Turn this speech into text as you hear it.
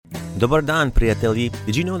Dobar dan, priatelji.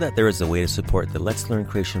 Did you know that there is a way to support the Let's Learn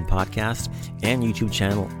Croatian podcast and YouTube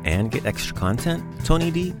channel and get extra content? Tony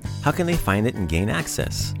D, how can they find it and gain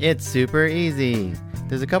access? It's super easy.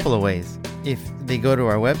 There's a couple of ways. If they go to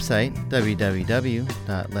our website,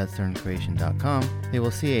 www.letslearncroatian.com, they will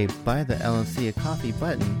see a Buy the LLC a Coffee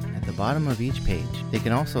button at the bottom of each page. They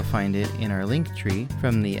can also find it in our link tree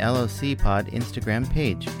from the LOC Pod Instagram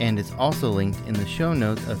page, and it's also linked in the show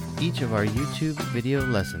notes of each of our YouTube video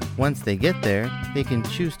lessons. Once they get there, they can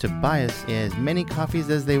choose to buy us as many coffees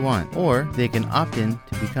as they want, or they can opt in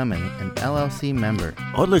to become an LLC member.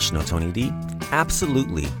 Odlično, Tony D.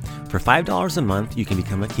 Absolutely. For $5 a month, you can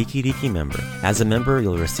become a Kikiriki member. As a member,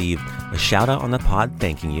 you'll receive a shout-out on the pod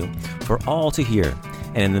thanking you for all to hear.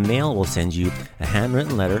 And in the mail, we'll send you a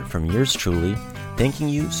handwritten letter from yours truly, thanking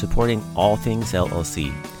you, supporting all things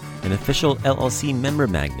LLC, an official LLC member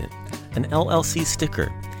magnet, an LLC sticker,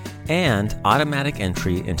 and automatic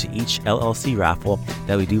entry into each LLC raffle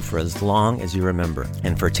that we do for as long as you remember.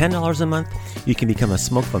 And for $10 a month, you can become a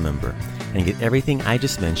Smokeful member and get everything I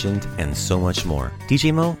just mentioned and so much more.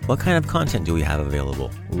 DJ Mo, what kind of content do we have available?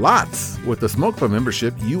 Lots! With the Smokeful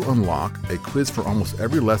membership, you unlock a quiz for almost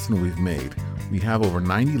every lesson we've made. We have over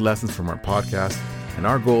 90 lessons from our podcast, and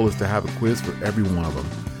our goal is to have a quiz for every one of them.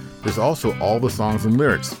 There's also all the songs and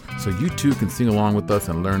lyrics, so you too can sing along with us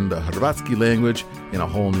and learn the Hrvatski language in a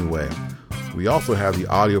whole new way. We also have the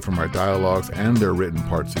audio from our dialogues and their written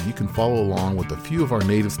parts, so you can follow along with a few of our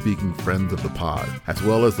native-speaking friends of the pod, as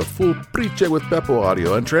well as the full Priče with Beppo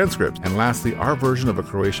audio and transcripts. And lastly, our version of a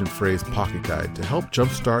Croatian phrase pocket guide to help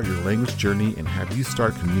jumpstart your language journey and have you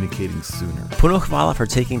start communicating sooner. Puno hvala for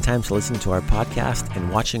taking time to listen to our podcast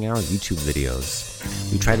and watching our YouTube videos.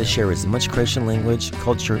 We try to share as much Croatian language,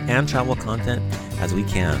 culture, and travel content as we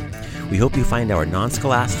can. We hope you find our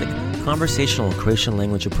non-scholastic, conversational Croatian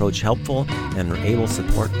language approach helpful and are able to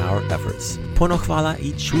support our efforts. Puno hvala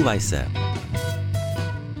I čuvaj se.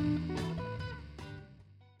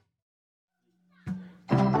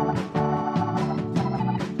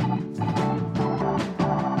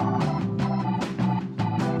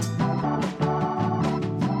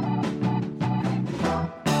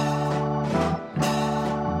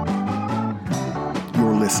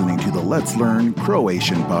 You're listening to the Let's Learn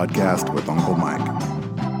Croatian podcast with Uncle Mike.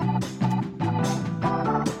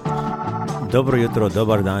 Dobro jutro,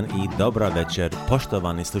 dobar dan I dobra večer,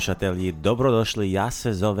 poštovani slušatelji, dobrodošli, ja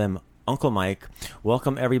se zovem Uncle Mike.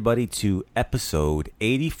 Welcome everybody to episode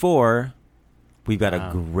 84. We've got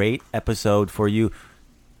a great episode for you.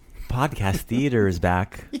 Podcast Theater is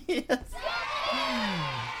back.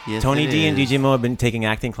 Yes, Tony D and is. DJ Mo have been taking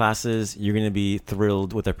acting classes. You're going to be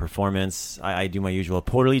thrilled with their performance. I do my usual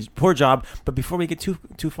poor job. But before we get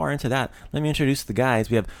too far into that, let me introduce the guys.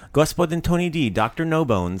 We have Gospodin Tony D, Dr. No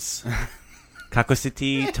Bones. Kako si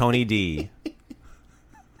ti, Tony D?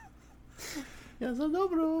 Ja sam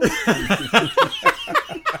dobro.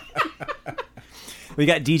 We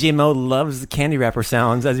got DJ Mo loves the candy wrapper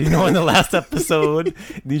sounds, as you know in the last episode.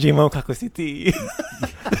 DJ Mo, kako si ti?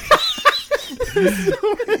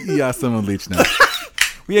 Ja sam odlična.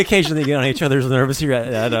 We occasionally get on each other's nerves here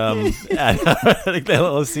at the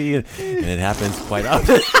LLC, and it happens quite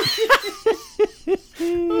often.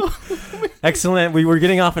 Excellent. We were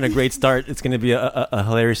getting off on a great start. It's going to be a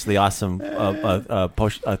hilariously awesome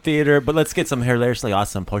theater, but let's get some hilariously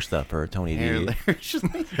awesome posta for Tony D.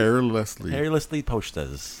 Hairlessly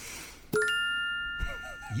postas.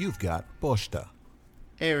 You've got posta.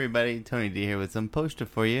 Hey everybody, Tony D here with some poster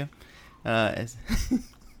for you. As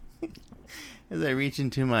I reach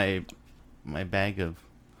into my bag of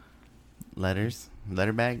letter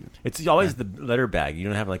bag. It's always the letter bag. You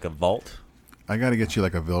don't have like a vault. I gotta get you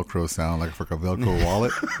like a Velcro sound, like for a Velcro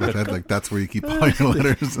wallet. That's where you keep all your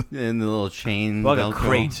letters. And the little chain. Like Velcro. a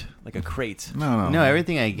crate. Like a crate. No,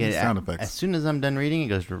 everything I get, Sound effects. as soon as I'm done reading, it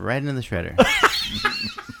goes right into the shredder.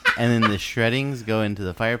 And then the shreddings go into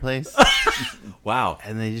the fireplace. Wow.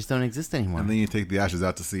 And they just don't exist anymore. And then you take the ashes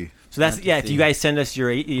out to sea. So that's, if you guys send us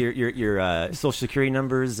your social security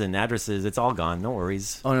numbers and addresses, it's all gone. No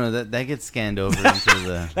worries. Oh, no, that gets scanned over into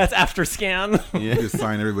the... That's after scan. You just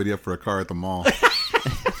sign everybody up for a car at the mall.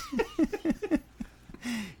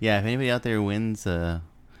 Yeah, if anybody out there wins,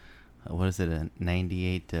 what is it, a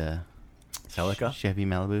 98 Celica? Chevy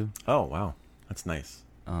Malibu? Oh, wow. That's nice.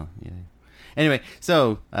 Oh, yeah. Anyway,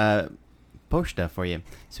 so posta for you.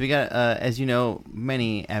 So we got, as you know,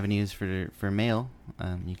 many avenues for mail.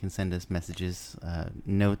 You can send us messages,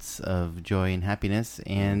 notes of joy and happiness,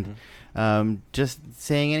 and just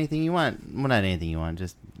saying anything you want. Well, not anything you want,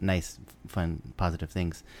 just nice, fun, positive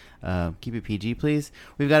things. Keep it PG, please.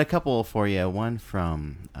 We've got a couple for you. One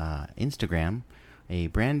from Instagram. A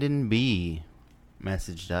Brandon B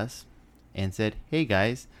messaged us and said, "Hey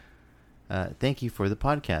guys, thank you for the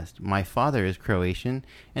podcast. My father is Croatian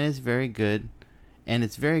and it's very good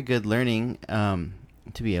learning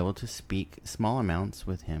to be able to speak small amounts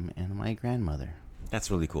with him and my grandmother." That's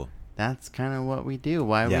really cool. That's kind of what we do.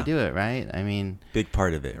 Why we do it, right? I mean, big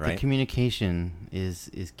part of it, right? The communication is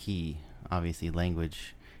key. Obviously,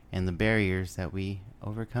 language and the barriers that we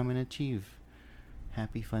overcome and achieve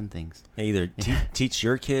happy, fun things. Yeah, either teach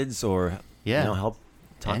your kids or help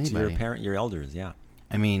talk Anybody. to your elders. Yeah.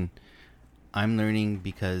 I mean, I'm learning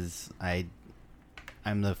because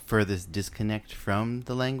I'm the furthest disconnect from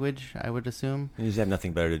the language, I would assume. You just have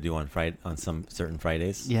nothing better to do on some certain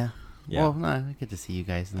Fridays. Yeah. Yeah. Well, no, I get to see you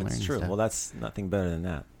guys and learn. That's true. Stuff. Well, that's nothing better than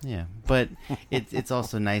that. Yeah, but it's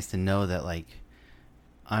also nice to know that like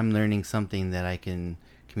I'm learning something that I can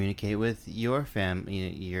communicate with your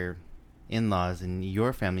your in-laws and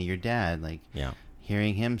your family, your dad. Like,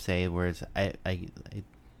 hearing him say words, I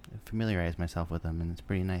familiarize myself with them, and it's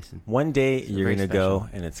pretty nice. And one day you're gonna special. go,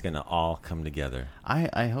 and it's gonna all come together.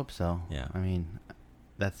 I hope so. Yeah. I mean,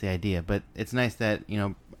 that's the idea. But it's nice that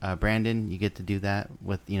Brandon, you get to do that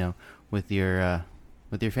with your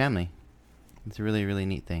family. It's a really, really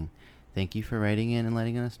neat thing. Thank you for writing in and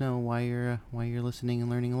letting us know why you're listening and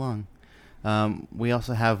learning along. We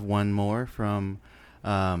also have one more from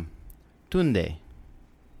Tunde.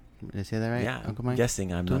 Did I say that right? Yeah, Uncle Mike?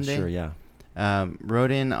 guessing. I'm Tunde? not sure. Yeah.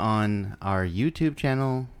 Wrote in on our YouTube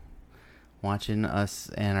channel, watching us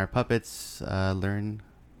and our puppets learn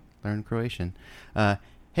Croatian.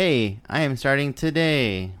 Hey, I am starting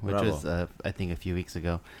today, which Bravo. was I think a few weeks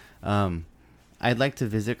ago. I'd like to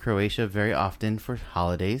visit Croatia very often for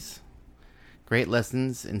holidays. Great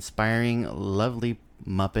lessons, inspiring, lovely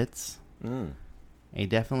Muppets. A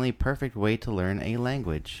definitely perfect way to learn a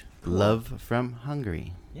language. Cool. Love from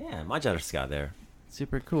Hungary. Yeah, Magyarska there.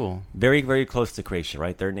 Super cool. Very, very close to Croatia,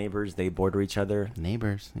 right? They're neighbors. They border each other.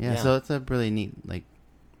 Neighbors. Yeah, Yeah. so it's a really neat, like,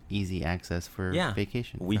 easy access for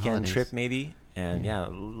vacation. for Weekend holidays. trip maybe.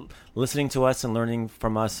 And listening to us and learning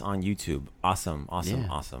from us on YouTube. Awesome.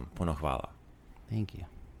 Puno hvala. Thank you.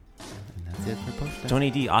 And that's it for Posta.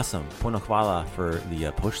 Tony D, awesome. Puno hvala for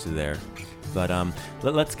the poster there. But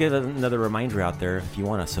let's get another reminder out there. If you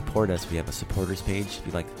want to support us, we have a supporters page. If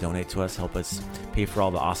you'd like to donate to us, help us pay for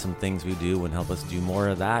all the awesome things we do and help us do more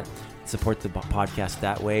of that. Support the podcast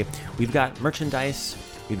that way. We've got merchandise.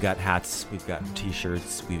 We've got hats. We've got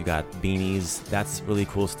T-shirts. We've got beanies. That's really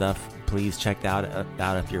cool stuff. Please check that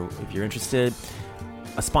out if you're interested.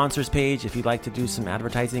 A sponsors page if you'd like to do some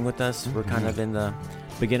advertising with us. We're kind of in the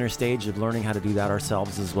beginner stage of learning how to do that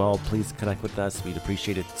ourselves as well. Please connect with us. We'd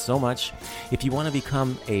appreciate it so much. If you want to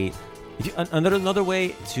become another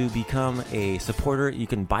way to become a supporter, you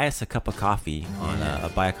can buy us a cup of coffee on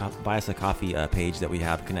buy us a coffee page that we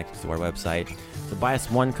have connected to our website. So buy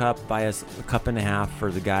us 1 cup, buy us a cup and a half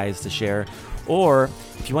for the guys to share. Or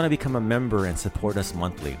if you want to become a member and support us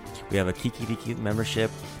monthly, we have a Kikiriki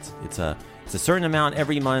membership. It's a certain amount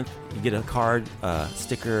every month. You get a card,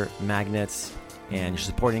 sticker, magnets, and you're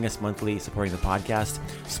supporting us monthly, supporting the podcast.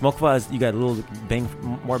 Smokva is, you got a little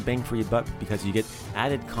more bang for your buck because you get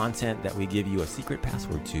added content that we give you a secret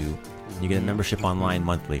password to. You get a membership online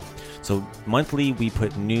monthly. So monthly, we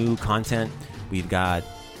put new content. We've got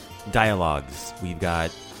dialogues. We've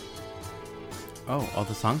got all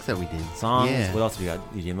the songs that we did. songs. Yeah. What else we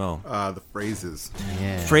got, DJ Mo? The phrases.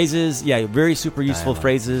 Yeah. Phrases, very super useful Dialogue.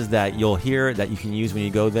 phrases that you'll hear that you can use when you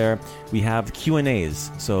go there. We have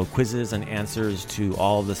Q&As, so quizzes and answers to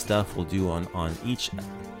all the stuff we'll do on each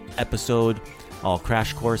episode. I'll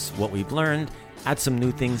crash course what we've learned, add some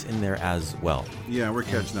new things in there as well. Yeah, we're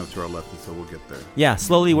catching up to our lessons, so we'll get there. Yeah,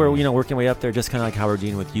 slowly we're working way up there, just kind of like how we're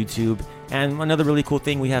doing with YouTube. And another really cool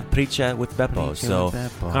thing, we have Pricha with Beppo. Pricha So with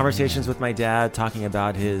Beppo, conversations with my dad, talking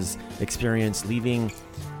about his experience leaving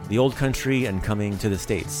the old country and coming to the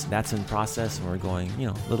States. That's in process, and we're going,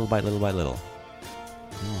 little by little by little.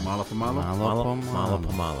 Malo pa malo. Malo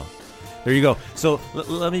pomalo. There you go. So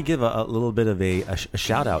let me give a little bit of a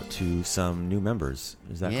shout out to some new members.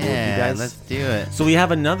 Is that cool with you guys? Let's do it. So we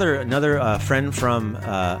have another friend from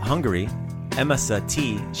Hungary, Emasa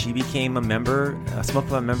T. She became a member, a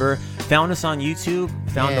Smokva member, found us on YouTube,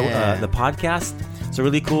 found the podcast. So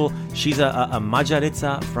really cool. She's a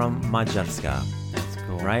Magyarica from Magyarska. That's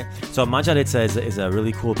cool. Right? So Magyarica is a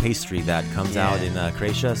really cool pastry that comes out in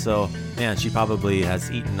Croatia. So, man, she probably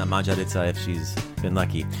has eaten a Magyarica if she's been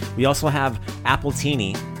lucky. We also have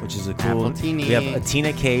Appletini, which is a cool... Appletini. We have a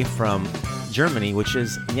Tina K from Germany, which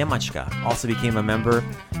is Njemačka. Also became a member.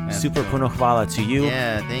 Super puno hvala to you.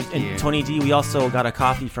 Yeah, thank you. And Tony D, we also got a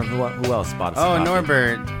coffee from who else bought us a coffee?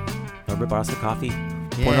 Norbert. Norbert bought us a coffee.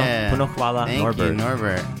 Yeah. Puno hwala, Thank Norbert. you,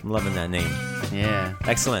 Norbert. I'm loving that name. Yeah.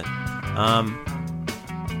 Excellent.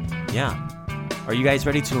 Yeah. Are you guys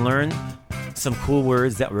ready to learn some cool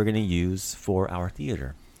words that we're going to use for our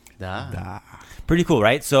theater? Pretty cool,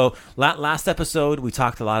 right? So last episode, we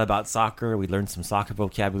talked a lot about soccer. We learned some soccer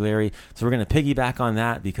vocabulary. So we're going to piggyback on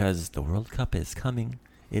that because the World Cup is coming.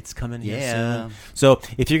 It's coming here soon. So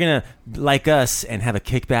if you're going to, like us, and have a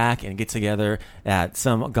kickback and get together at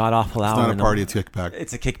some god-awful hour. It's not a party, it's a kickback.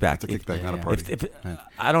 It's a kickback. It's a kickback, not a party.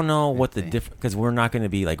 I don't know what the difference, because we're not going to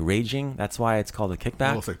be like raging. That's why it's called a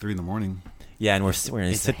kickback. Well, it's like 3 a.m. Yeah, and we're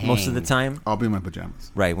going to sit most of the time. I'll be in my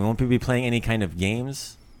pajamas. Right. We won't be playing any kind of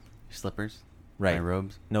games. Slippers. Right. My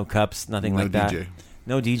robes. No cups, nothing No like that. DJ.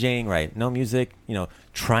 No DJing, right. No music,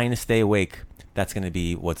 trying to stay awake. That's going to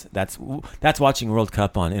be that's watching World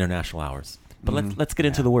Cup on international hours. But let's get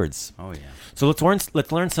into the words. Oh, yeah. So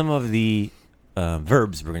let's learn some of the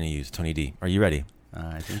verbs we're going to use, Tony D. Are you ready?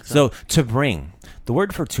 I think so. So to bring. The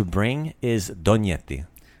word for to bring is donieti.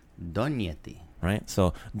 Donieti. Right?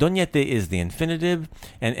 So donieti is the infinitive,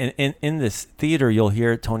 and in this theater you'll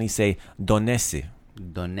hear Tony say donesi.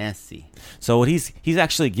 Donesi. So what he's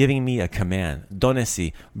actually giving me a command.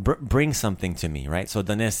 Donesi, bring something to me, right? So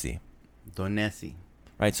donesi. Donesi.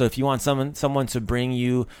 Right? So if you want someone to bring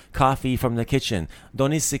you coffee from the kitchen,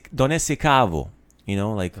 donesi cavo,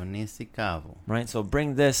 like Donesi cavo. right? So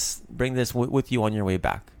bring this with you on your way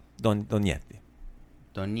back. Donieti.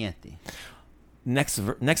 Donieti. Next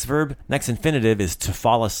verb, next infinitive is to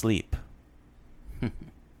fall asleep.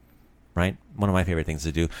 Right? One of my favorite things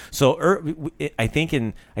to do. So I think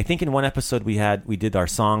in one episode we did our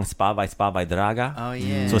song Spavaj Draga. Oh,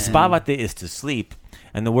 yeah. So spavate is to sleep,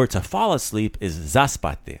 and the word to fall asleep is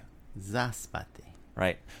zaspate. Zaspate.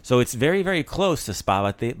 Right? So it's very, very close to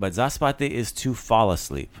spavate, but zaspate is to fall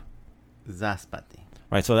asleep. Zaspate.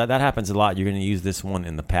 Right? So that happens a lot. You're going to use this one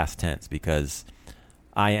in the past tense because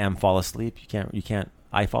I am fall asleep. You can't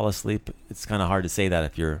I fall asleep. It's kind of hard to say that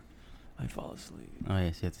if you're I fall asleep. Oh,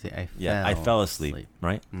 yes, you have to say I fell asleep.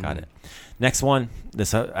 Right? Got it. Next one,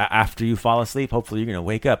 this after you fall asleep, hopefully you're going to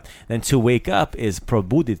wake up. Then to wake up is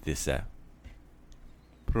probudite se.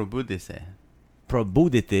 Probudite.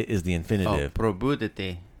 Probudite is the infinitive. Oh,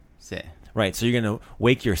 probudite se. Right, so you're going to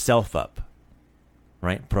wake yourself up.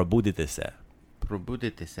 Right? Probudite se.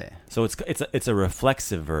 Probudite se. So it's a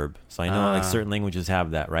reflexive verb. So I know like certain languages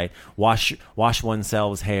have that, right? Wash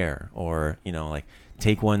oneself's hair, or like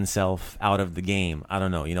take oneself out of the game. I don't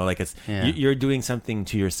know. Like it's you're doing something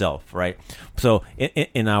to yourself, right? So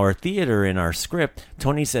in our theater, in our script,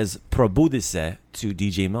 Tony says probudise to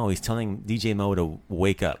DJ Mo. He's telling DJ Mo to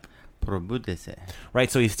wake up. Probudise. Right,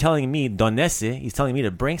 so he's telling me donese. He's telling me to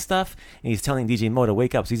bring stuff, and he's telling DJ Mo to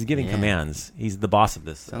wake up. So he's giving commands. He's the boss of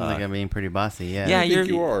this. Sounds like I'm being pretty bossy. Yeah. Yeah, I think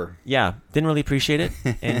you are. Yeah, didn't really appreciate it,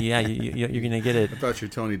 and you're gonna get it. I thought you're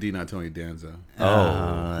Tony D, not Tony Danza.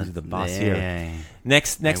 Oh, he's the boss here.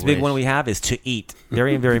 Next big one we have is to eat.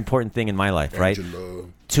 Very, very important thing in my life, right? Angelo.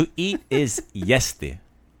 To eat is yesti.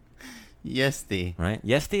 Yesti. Right?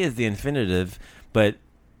 Yesti is the infinitive, but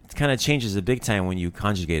it kind of changes a big time when you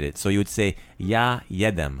conjugate it. So you would say ya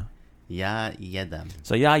yedem. Ya yedem.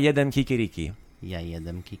 So ya yedem kikiriki. Ya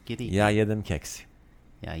yedem kikiri. Ya yedem keksi.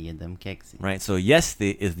 Ya yedem keksi. Right? So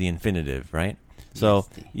yesti is the infinitive, right? So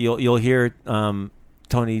Yesti. you'll hear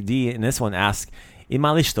Tony D in this one ask,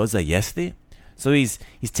 "Imalishto za yesti?" So he's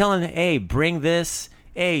telling, "Hey, bring this.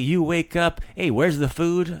 Hey, you wake up. Hey, where's the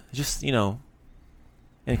food?" Just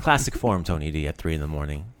in classic form, Tony D at 3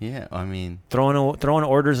 a.m. Yeah, I mean, throwing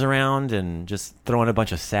orders around and just throwing a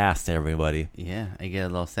bunch of sass to everybody. yeah, I get a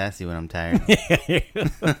little sassy when I'm tired.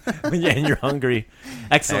 Yeah, and you're hungry.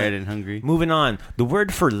 Excellent. Tired and hungry. Moving on. The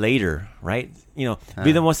word for later, right?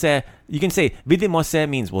 Vidimose, you can say vidimose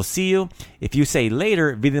means we'll see you. If you say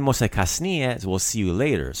later, vidimose kasnia is we'll see you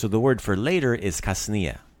later. So the word for later is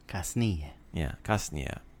kasnia. Kasnia. Yeah,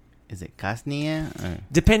 kasnia. Is it kasnia?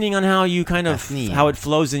 Depending on how you kind of Kasnia. how it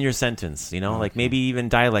flows in your sentence, like maybe even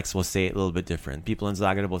dialects will say it a little bit different. People in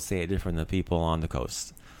Zagreb will say it different than people on the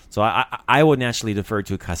coast. So I would naturally defer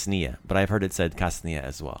to kasnia, but I've heard it said kasnia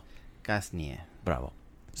as well. Kasnia. Bravo.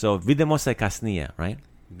 So vidimose kasnia, right?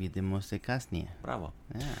 Vidimose kasnia. Bravo.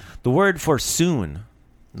 Yeah. The word for soon,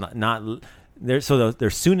 not there. So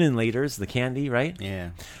there's soon and later's the candy, right?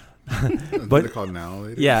 Yeah. But they're called now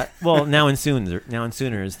later. Yeah. Well, now and sooners.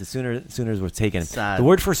 The sooners were taken. Sad. The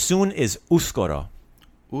word for soon is uskoro,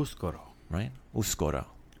 Uskoro. right? Uskoro.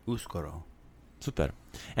 Uskoro. Super.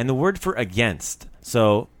 And the word for against.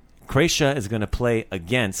 So Croatia is going to play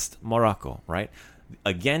against Morocco, right?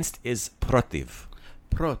 Against is protiv,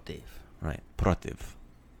 Protiv. right? Protiv.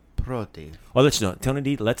 Protiv. Odlično. Tony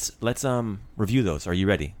D, let's review those. Are you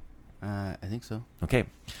ready? I think so. Okay.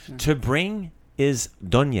 To bring is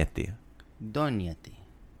donijeti. Donijeti.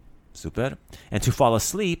 Super. And to fall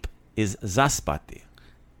asleep is zaspati.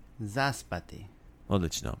 Zaspati.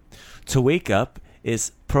 Odlično. To wake up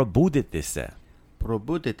is probuditi se.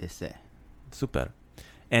 Probudite se. Super.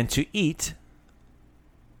 And to eat,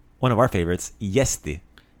 one of our favorites, jesti.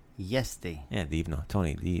 Jesti. Yeah, divno.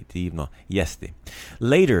 Tony, divno. Jesti.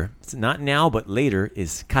 Later, it's not now, but later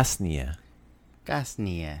is kasnije.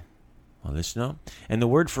 Kasnije. Odlično. And the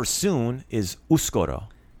word for soon is uskoro.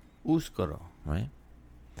 Uskoro. Right?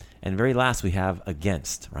 And very last, we have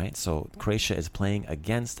against, right? So Croatia is playing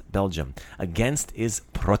against Belgium. Against is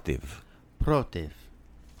protiv. Protiv.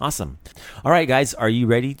 Awesome. All right, guys, are you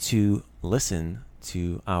ready to listen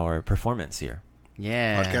to our performance here?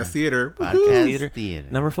 Yeah. Podcast theater. Podcast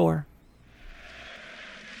theater. Number 4.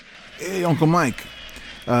 Hey, Uncle Mike.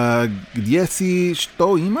 Gdje si,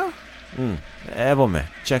 što ima? Evo me,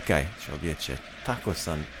 čekaj, čovječe. Tako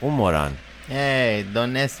sam umoran. Hey,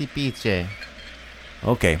 donesi piće.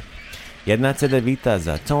 Ok. Jedna cedevita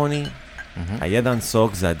za Tony, a jedan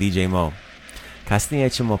sok za DJ Mo. Kasnije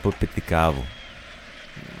ćemo popiti kavu.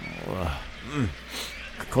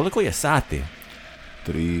 Koliko je sati?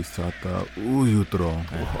 3 sata ujutro.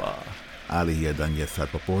 Ali jedan je sat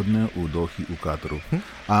popodne u Dohi u Kataru.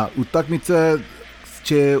 A utakmice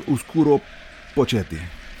će uskoro početi.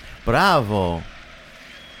 Bravo.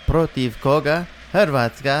 Protiv koga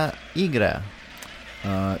Hrvatska igra?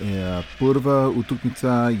 Prva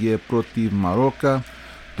utakmica je protiv Maroka,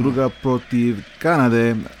 druga protiv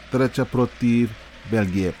Kanade, treća protiv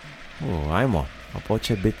Belgije. Ajmo, ovo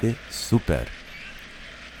će biti super.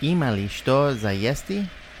 Ima li što za jesti?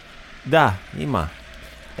 Da, ima.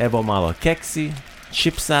 Evo malo keksi,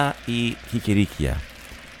 čipsa i kikirikija.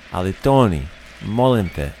 Ali Toni, molim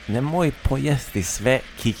te, nemoj pojesti sve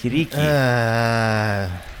kikiriki.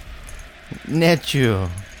 Neću.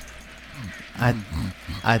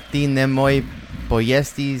 A ti nemoj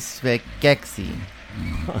pojesti sve keksi.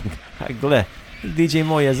 Gle, DJ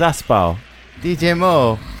Mo je zaspao. DJ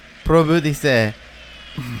Mo, probudi se.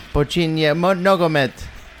 Počinje nogomet.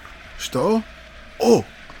 Što?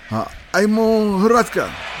 Ajmo Hrvatska!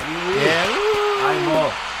 Ajmo.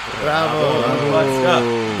 Bravo. Hrvatska.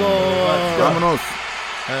 Gol. Vamonos!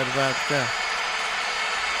 Hrvatska.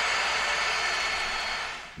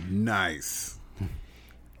 Nice.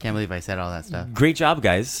 Can't believe I said all that stuff. Great job,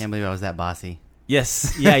 guys. Can't believe I was that bossy.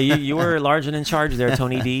 Yes. Yeah, you were large and in charge there,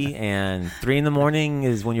 Tony D. And 3 a.m.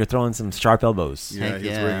 is when you're throwing some sharp elbows. Yeah, Heck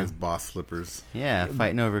he's yeah. wearing his boss slippers. Yeah,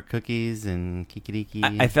 fighting over cookies and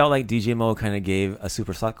kikiriki. I felt like DJ Mo kind of gave a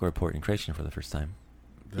Super Soccer report in Croatian for the first time.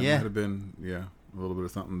 That Yeah. might have been, a little bit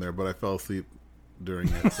of something there, but I fell asleep during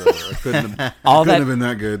it, so I couldn't have, All couldn't that- have been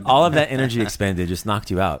that good. All of that energy expended just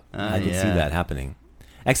knocked you out. I could see yeah. that happening.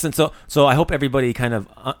 Excellent. So I hope everybody kind of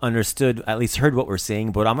understood, at least heard what we're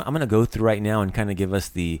saying. But I'm going to go through right now and kind of give us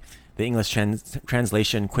the English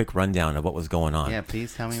translation quick rundown of what was going on. Yeah,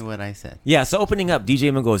 please tell me what I said. Yeah, so opening up,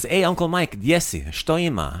 DJ Mo goes, "Hey, Uncle Mike, gdje si? Što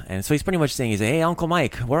ima?" And so he's pretty much saying, "Hey, Uncle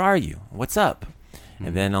Mike, where are you? What's up?"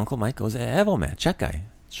 And then Uncle Mike goes, "Evo me, čekaj,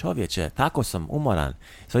 čovječe, tako sam umoran."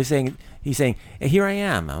 So he's saying, "Hey, here I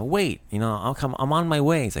am. Wait, I'm on my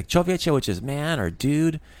way." He's like, "Čovječe," which is man or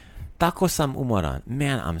dude. Tako sam umoran.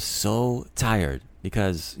 Man, I'm so tired,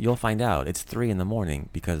 because you'll find out it's 3 a.m.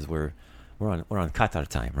 because we're on Qatar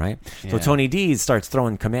time, right? So Yeah. Tony D starts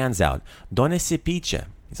throwing commands out. Donesi piće.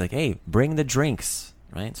 He's like, "Hey, bring the drinks,"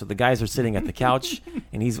 right? So the guys are sitting at the couch,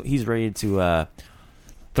 and he's ready to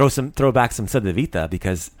throw back some cedevita,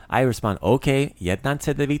 because I respond, "Okay, jedan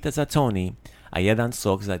cedevita za Tony, a jedan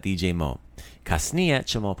sok za DJ Mo. Kasnije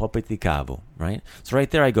ćemo popiti kavu," right? So right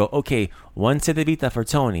there I go, okay, 1 cedevita for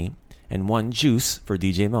Tony and 1 juice for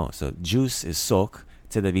DJ Mo. So juice is sok,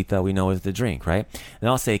 cedevita we know is the drink, right? And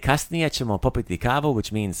I'll say kasnije ćemo popiti kavu,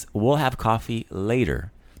 which means we'll have coffee later.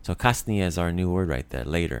 So kasnije is our new word right there,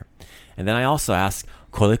 later. And then I also ask,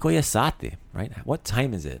 koliko je sati, right? What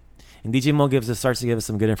time is it? And DJ Mo starts to give us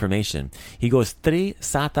some good information. He goes 3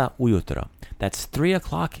 sata ujutro. That's 3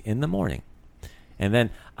 o'clock in the morning. And then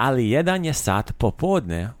ali jedan je sat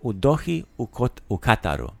popodne u Dohi u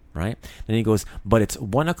Kataru, right? Then he goes, but it's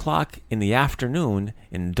 1 o'clock in the afternoon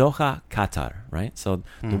in Doha, Qatar, right? So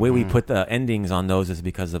the way we put the endings on those is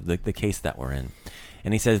because of the case that we're in.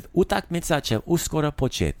 And he says, utakmica će uskoro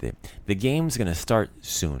početi. The game's going to start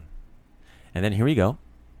soon. And then here we go.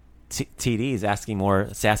 TD is asking more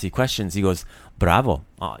sassy questions. He goes, bravo.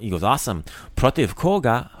 He goes, awesome. Protiv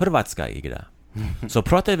koga Hrvatska igra? So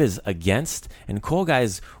protiv is against, and koga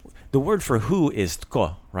is the word for who is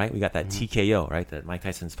tko, right? We got that TKO, right? That Mike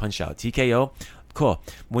Tyson's punch out. TKO, tko.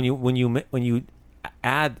 When you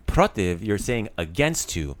add protiv, you're saying against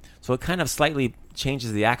to. So it kind of slightly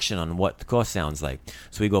changes the action on what tko sounds like.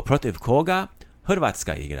 So we go protiv koga,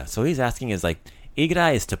 Hrvatska igra. So he's asking is like,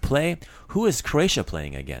 igra is to play. Who is Croatia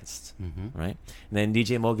playing against? Right? And then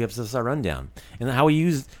DJ Mo gives us a rundown. And how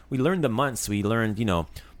we learned the months. We learned,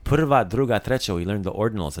 prva, druga, treća. We learned the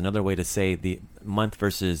ordinals. Another way to say the month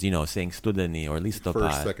versus, saying studeni or listopad.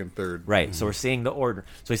 First, second, third. Right. So we're saying the order.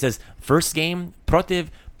 So he says, first game, protiv,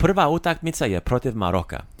 prva utakmica je protiv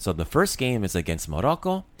Maroka. So the first game is against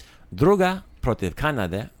Morocco. Druga, protiv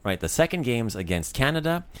Kanade. Right. The second game's against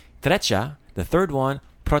Canada. Treća, the third one,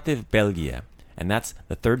 protiv Belgia. And that's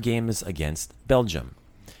the third game is against Belgium.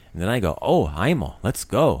 And then I go, oh, ajmo, let's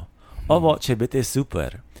go. Ovo će biti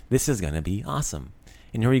super. This is going to be awesome.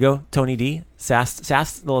 And here we go, Tony D, sass, a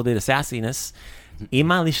little bit of sassiness.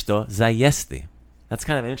 Ima li što za jesti? That's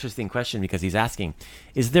kind of an interesting question because he's asking,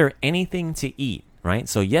 is there anything to eat, right?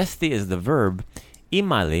 So jesti is the verb.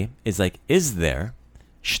 Ima li is like, is there?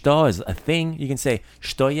 Što is a thing. You can say,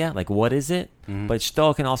 što je, like, what is it? But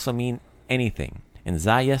što can also mean anything. And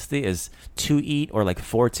za jesti is to eat or like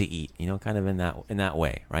for to eat, kind of in that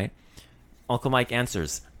way, right? Uncle Mike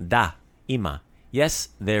answers, da, ima. Yes,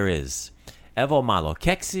 there is. Evo malo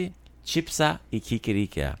keksi, chipsa I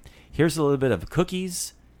kikiriki. Here's a little bit of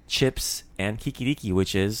cookies, chips, and kikiriki,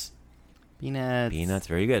 which is Peanuts. Peanuts,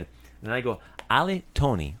 very good. And then I go, ali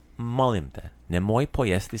Tony, molim te, nemoj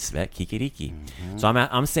pojesti sve kikiriki. So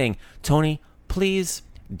I'm saying, Tony, please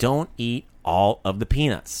don't eat all of the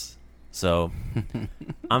peanuts. So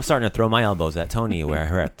I'm starting to throw my elbows at Tony where I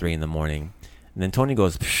heard at 3 a.m. And then Tony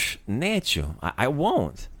goes, neću, I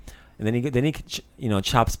won't. And then he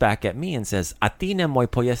chops back at me and says, a ti nemoj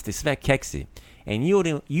pojesti sve keksi. And you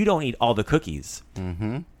don't eat all the cookies.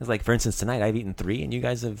 It's like, for instance, tonight I've eaten 3 and you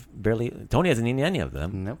guys have Tony hasn't eaten any of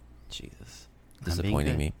them. Nope. Jesus.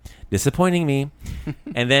 Disappointing me.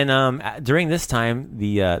 And then during this time,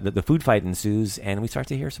 the food fight ensues and we start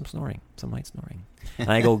to hear some light snoring. And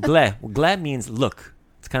I go, gle. Gle means look.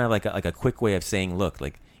 It's kind of like a quick way of saying look,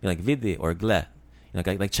 like vidi or gle.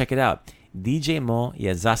 Like check it out. DJ Mo je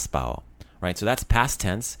zaspao, right? So that's past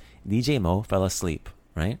tense. DJ Mo fell asleep,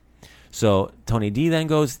 right? So Tony D then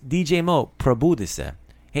goes, DJ Mo, probudi se.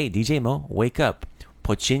 Hey, DJ Mo, wake up.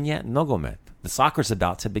 Počinje nogomet. The soccer's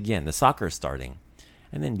about to begin. The soccer's starting.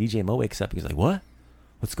 And then DJ Mo wakes up. He's like, what?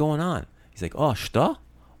 What's going on? He's like, oh, što?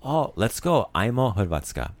 Oh, let's go. Ajmo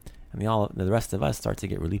Hrvatska. And the rest of us start to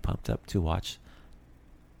get really pumped up to watch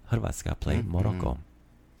Hrvatska play Morocco.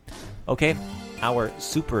 Okay, our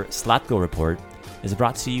Super Slatko report is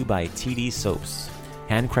brought to you by TD Soaps,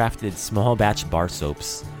 handcrafted small batch bar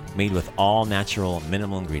soaps made with all natural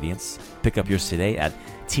minimal ingredients. Pick up yours today at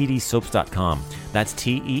tdsoaps.com. That's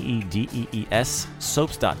TEEDEES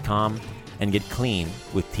soaps.com and get clean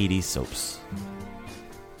with TD Soaps.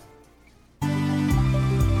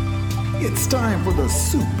 It's time for the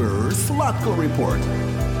Super Slatko Report.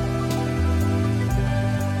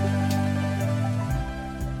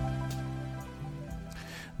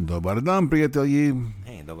 Dobar dan, prijatelji.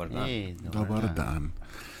 Hey, dobar dan. Hey, Dobar dan.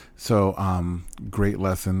 So, great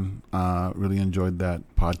lesson. Really enjoyed that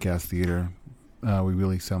podcast theater. We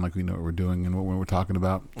really sound like we know what we're doing and what we're talking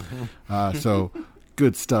about. So,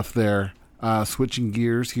 good stuff there. Switching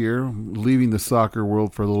gears here, leaving the soccer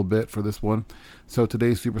world for a little bit for this one. So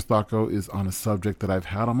today's Super Slatko is on a subject that I've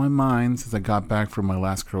had on my mind since I got back from my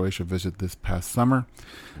last Croatia visit this past summer.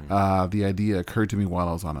 The idea occurred to me while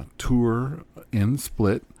I was on a tour in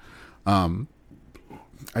Split.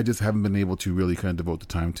 I just haven't been able to really kind of devote the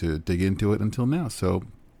time to dig into it until now. So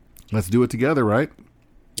let's do it together, right?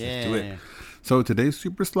 Yeah. do it. So today's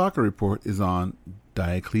Super Slatko report is on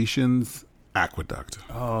Diocletian's Aqueduct.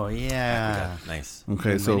 Oh, yeah. Nice.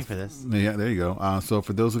 Okay, I'm so ready for this. yeah, there you go. So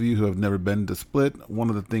for those of you who have never been to Split, one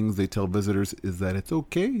of the things they tell visitors is that it's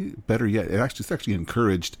okay, better yet, it's actually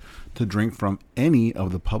encouraged to drink from any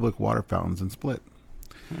of the public water fountains in Split,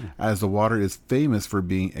 as the water is famous for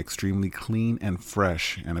being extremely clean and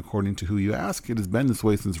fresh. And according to who you ask, it has been this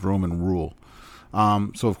way since Roman rule.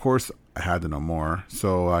 So of course, I had to know more.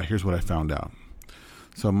 So here's what I found out.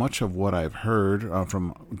 So much of what I've heard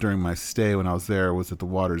from during my stay when I was there was that the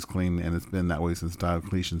water is clean, and it's been that way since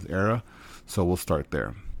Diocletian's era. So we'll start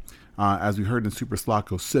there. As we heard in Super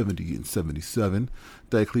Slatko 70 and 77,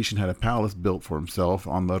 Diocletian had a palace built for himself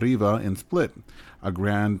on La Riva in Split, a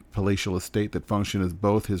grand palatial estate that functioned as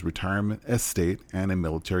both his retirement estate and a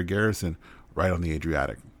military garrison right on the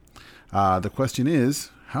Adriatic. The question is,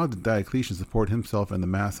 how did Diocletian support himself and the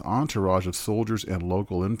mass entourage of soldiers and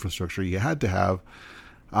local infrastructure he had to have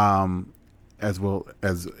as well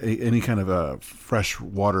as any kind of a fresh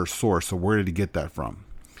water source. So where did he get that from?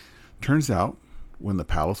 Turns out, when the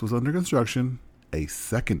palace was under construction, a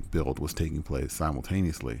second build was taking place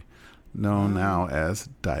simultaneously, known now as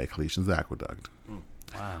Diocletian's Aqueduct.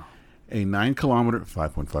 Wow. A 9-kilometer,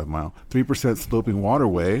 5.5 mile, 3% sloping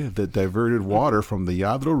waterway that diverted water from the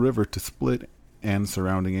Jadro River to Split and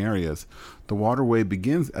surrounding areas. The waterway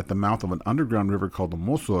begins at the mouth of an underground river called the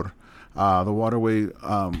Mosor. The waterway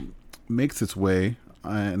makes its way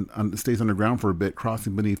and stays underground for a bit,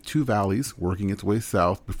 crossing beneath two valleys, working its way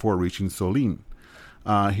south before reaching Solin.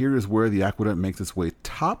 Here is where the aqueduct makes its way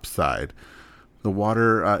topside. The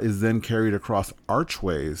water is then carried across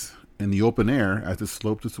archways in the open air as it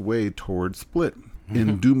slopes its way towards Split.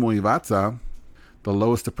 In Dumoivatsa, the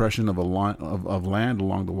lowest depression of land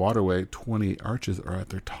along the waterway, 28 arches are at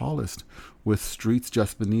their tallest, with streets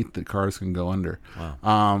just beneath that cars can go under.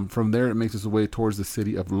 Wow. From there, it makes its way towards the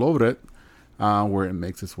city of Lovret, where it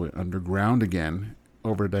makes its way underground again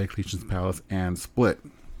over to Diocletian's Palace and Split.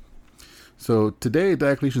 So today,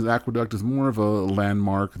 Diocletian's Aqueduct is more of a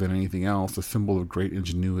landmark than anything else, a symbol of great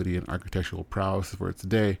ingenuity and architectural prowess for its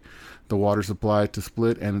day. The water supply to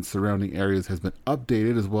Split and its surrounding areas has been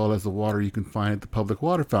updated, as well as the water you can find at the public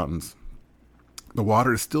water fountains. The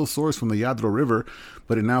water is still sourced from the Jadro River,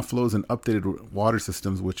 but it now flows in updated water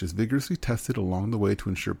systems, which is vigorously tested along the way to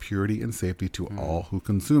ensure purity and safety to all who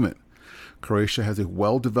consume it. Croatia has a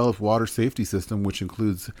well-developed water safety system, which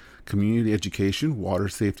includes community education, water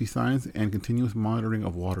safety signs, and continuous monitoring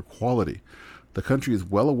of water quality. The country is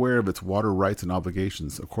well aware of its water rights and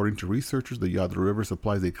obligations. According to researchers, the Jadro River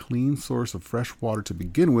supplies a clean source of fresh water to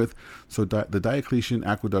begin with, so the Diocletian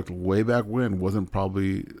Aqueduct way back when wasn't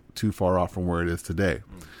probably too far off from where it is today.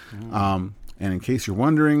 And in case you're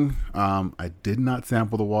wondering, I did not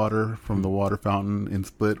sample the water from the water fountain in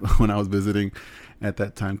Split when I was visiting. At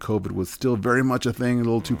that time, COVID was still very much a thing, a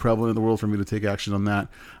little too prevalent in the world for me to take action on that.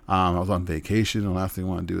 I was on vacation, and the last thing I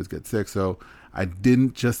want to do is get sick. So I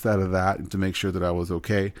didn't just out of that to make sure that I was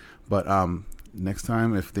okay. But next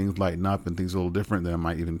time, if things lighten up and things are a little different, then I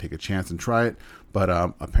might even take a chance and try it. But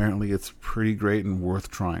apparently it's pretty great and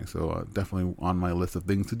worth trying. So definitely on my list of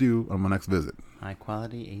things to do on my next visit. High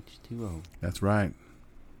quality H2O. That's right.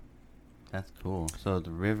 That's cool. So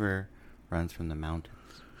the river runs from the mountains.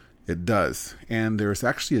 It does. And there's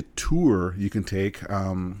actually a tour you can take.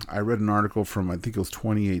 I read an article from, I think it was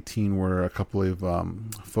 2018, where a couple of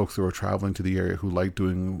folks who were traveling to the area who like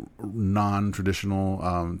doing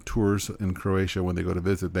non-traditional tours in Croatia when they go to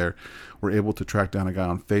visit there were able to track down a guy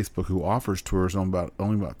on Facebook who offers tours. Only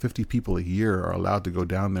about 50 people a year are allowed to go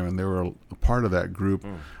down there, and they were a part of that group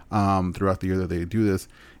throughout the year that they do this.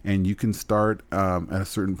 And you can start at a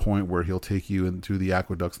certain point where he'll take you into the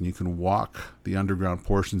aqueducts, and you can walk the underground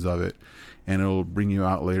portions of it, and it'll bring you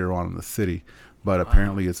out later on in the city. But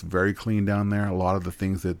apparently it's very clean down there. A lot of the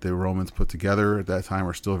things that the Romans put together at that time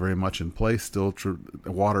are still very much in place. Still,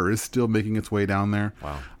 water is still making its way down there.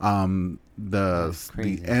 Wow.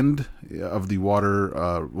 The end of the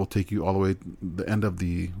water will take you all the way. The end of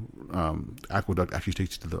the aqueduct actually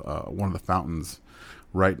takes you to the one of the fountains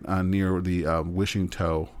right near the Wishing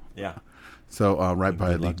Toe. Yeah. So right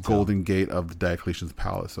by the Golden Gate of the Diocletian's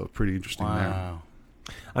Palace. So pretty interesting there.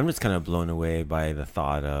 I'm just kind of blown away by the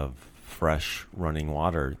thought of fresh running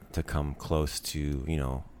water to come close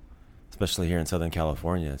to, especially here in Southern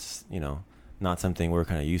California. It's, not something we're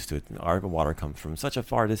kind of used to. Our water comes from such a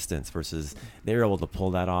far distance versus they were able to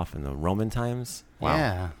pull that off in the Roman times.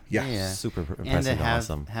 Wow. Yeah. Super impressive and to and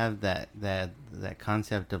awesome. have that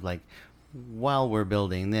concept of like, while we're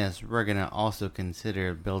building this, we're going to also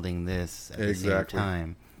consider building this at the same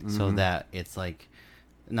time, so that it's like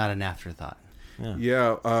not an afterthought.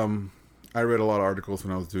 Yeah. I read a lot of articles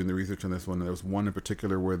when I was doing the research on this one. There was one in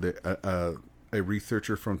particular where a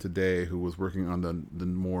researcher from today who was working on the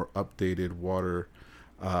more updated water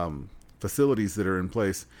facilities that are in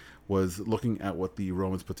place was looking at what the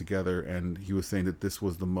Romans put together, and he was saying that this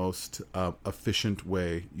was the most efficient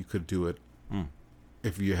way you could do it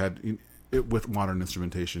if you had it with modern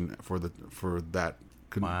instrumentation for that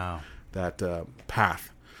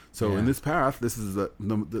path. So in this path, this is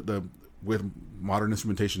the with modern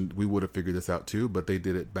instrumentation, we would have figured this out too, but they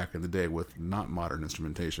did it back in the day with not modern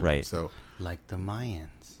instrumentation. Right. So like the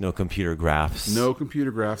Mayans. No computer graphs. No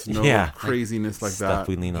craziness like that. Stuff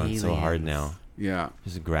we lean on so hard now. Yeah.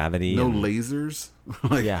 Just gravity. No lasers.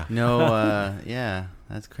 Yeah,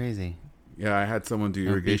 that's crazy. Yeah, I had someone do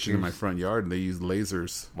irrigation in my front yard, and they used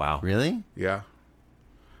lasers. Wow. Really? Yeah.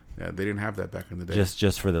 Yeah, they didn't have that back in the day.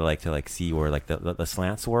 Just for to see where the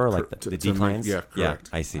slants were, like the declines. Yeah, correct.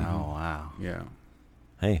 Yeah, I see. Oh wow. Yeah.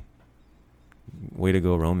 Hey, Way to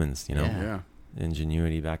go, Romans, you know. Yeah.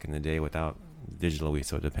 Ingenuity back in the day without digital we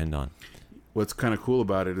so depend on. What's kind of cool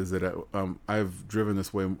about it is that I've driven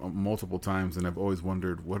this way multiple times, and I've always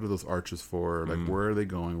wondered, what are those arches for? Like, where are they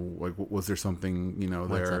going? Like, was there something,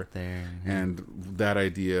 What's there? up there? And that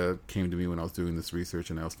idea came to me when I was doing this research,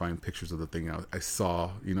 and I was finding pictures of the thing I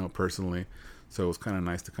saw, personally. So it was kind of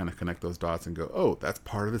nice to kind of connect those dots and go, oh, that's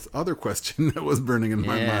part of this other question that was burning in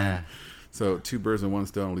my mind. So 2 birds with 1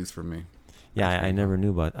 stone, at least for me. Yeah, I never knew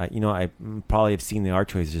about. I probably have seen the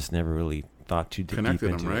archways, just never really thought too deep into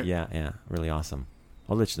Connected them, right? it. Yeah, really awesome.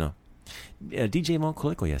 I'll let you know. DJ Mo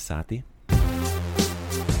Koliko Yasati.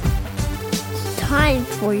 Time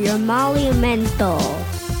for your monumental.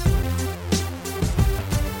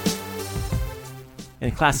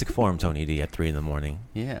 In classic form, Tony D at 3 a.m.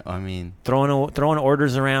 Yeah, I mean, Throwing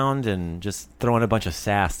orders around and just throwing a bunch of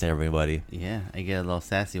sass to everybody. yeah, I get a little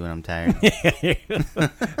sassy when I'm tired. Yeah,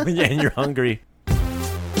 and you're hungry.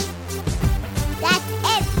 That's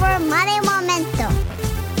it for Money Momentum.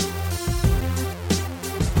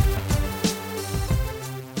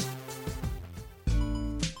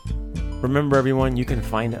 Remember, everyone, you can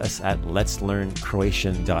find us at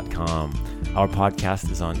letslearncroatian.com. Our podcast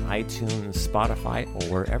is on iTunes, Spotify, or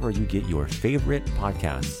wherever you get your favorite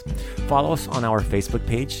podcasts. Follow us on our Facebook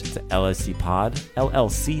page, it's LLC Pod.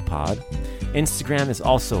 Instagram is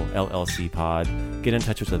also LLC Pod. Get in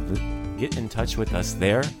touch with us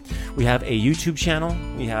there. We have a YouTube channel.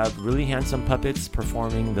 We have really handsome puppets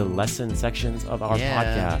performing the lesson sections of our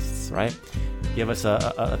podcasts, right? Give us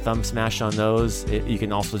a thumb smash on those. You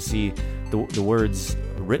can also see the words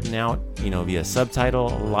written out, via subtitle.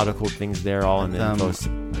 A lot of cool things there, all in the info.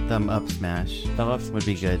 Thumb up smash. Thumb up would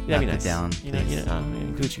be good. Yeah, Not be nice. the down. Do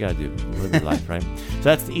what you gotta do. Live your life, right? So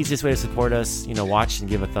that's the easiest way to support us. Watch and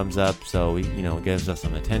give a thumbs up. So it gives us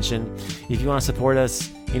some attention. If you want to support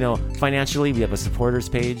us, financially, we have a supporters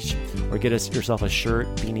page, or get yourself a shirt,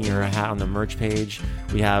 beanie, or a hat on the merch page.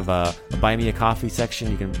 We have a buy me a coffee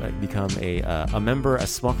section. You can become a member, a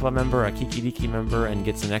Smoke Club member, a Kiki Diki member, and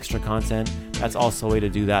get some extra content. That's also a way to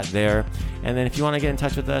do that there. And then if you want to get in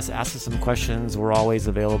touch with us, ask us some questions. We're always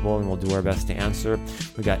available, and we'll do our best to answer.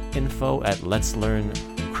 We got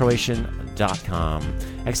info@letslearncroatian.com.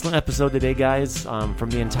 Excellent episode today, guys. From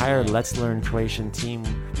the entire Let's Learn Croatian team,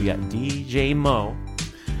 we got DJ Mo.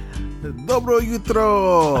 Dobro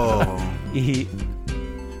jutro!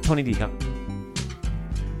 Tony D.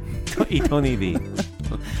 Tony D.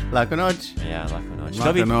 Laco noć. Yeah, Laco Noche.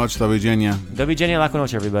 Laka noć, do widzenia. Do widzenia, Laco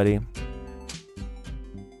Noche, everybody.